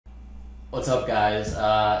What's up, guys?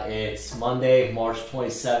 It's Monday, March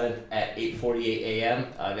 27th at 8:48 a.m.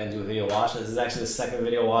 I'm going to do a video watch. This is actually the second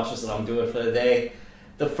video watch that I'm doing for the day.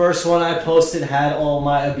 The first one I posted had all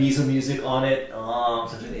my Ibiza music on it. Oh, I'm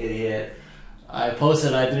such an idiot. I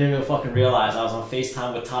posted, I didn't even fucking realize I was on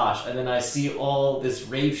FaceTime with Tosh, and then I see all this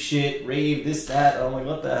rave shit, rave, this, that. I'm like,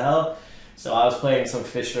 what the hell? So I was playing some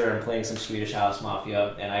Fisher and playing some Swedish House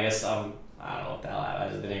Mafia, and I guess I don't know what the hell I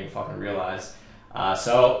just didn't even fucking realize.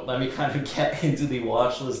 So let me kind of get into the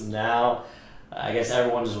watch list now. I guess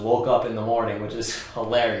everyone just woke up in the morning, which is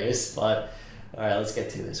hilarious, but alright, let's get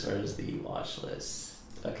to this. Where is the watch list?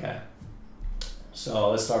 Okay. So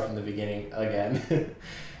let's start from the beginning again.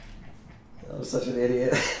 I'm such an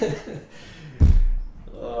idiot.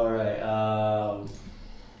 Alright,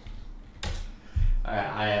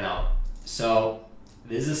 INO. So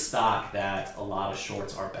this is a stock that a lot of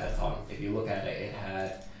shorts are bet on. If you look at it, it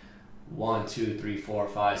had 1, 2, 3, 4,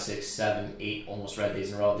 5, 6, 7, 8 almost red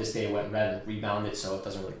days in a row. This day it went red and rebounded, so it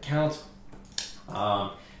doesn't really count.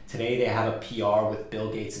 Today they have a PR with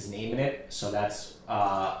Bill Gates' name in it, so that's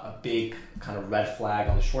a big kind of red flag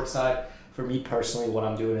on the short side. For me personally, what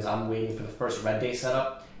I'm doing is I'm waiting for the first red day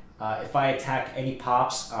setup. If I attack any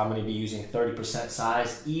pops, I'm going to be using 30%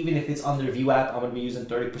 size. Even if it's under VWAP, I'm going to be using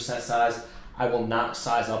 30% size. I will not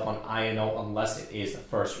size up on INO unless it is the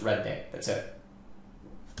first red day. That's it.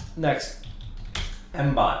 Next,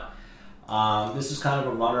 MBOT. This is kind of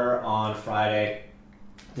a runner on Friday.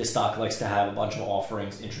 This stock likes to have a bunch of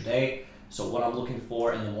offerings intraday. So what I'm looking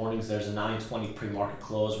for in the mornings, there's a 920 pre-market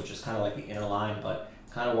close, which is kind of like the inner line, but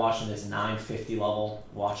kind of watching this 950 level,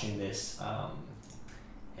 watching this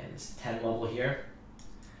and this 10 level here.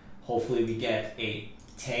 Hopefully we get a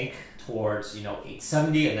tank towards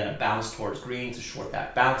 870 and then a bounce towards green to short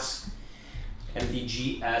that bounce.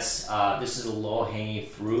 MDGS, this is a low-hanging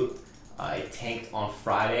fruit. It tanked on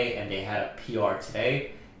Friday and they had a PR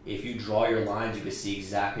today. If you draw your lines, you can see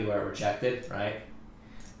exactly where it rejected, right?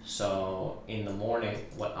 So in the morning,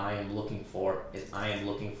 what I am looking for is I am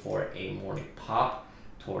looking for a morning pop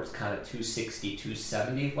towards kind of 260,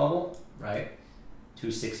 270 level, right?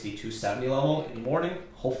 260, 270 level in the morning,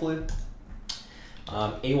 hopefully.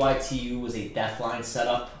 AYTU was a death line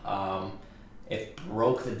setup. It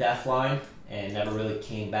broke the death line and never really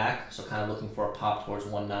came back, so kind of looking for a pop towards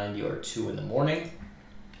 190 or 2 in the morning.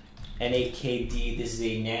 NAKD, this is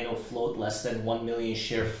a nano float, less than 1 million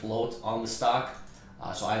share float on the stock,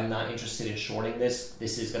 so I'm not interested in shorting this.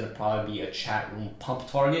 This is going to probably be a chat room pump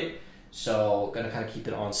target, so going to kind of keep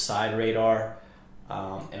it on side radar.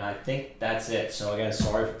 And I think that's it. So again,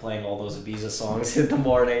 sorry for playing all those Ibiza songs in the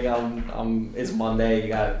morning. It's Monday.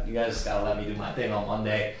 You guys gotta let me do my thing on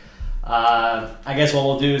Monday. I guess what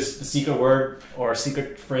we'll do is the secret word or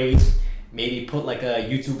secret phrase. Maybe put like a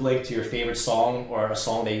YouTube link to your favorite song or a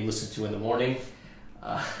song that you listen to in the morning.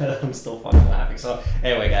 I'm still fucking laughing. So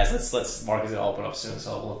anyway, guys, let's markets it open up soon.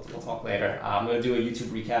 So we'll talk later. I'm gonna do a YouTube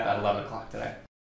recap at 11 o'clock today.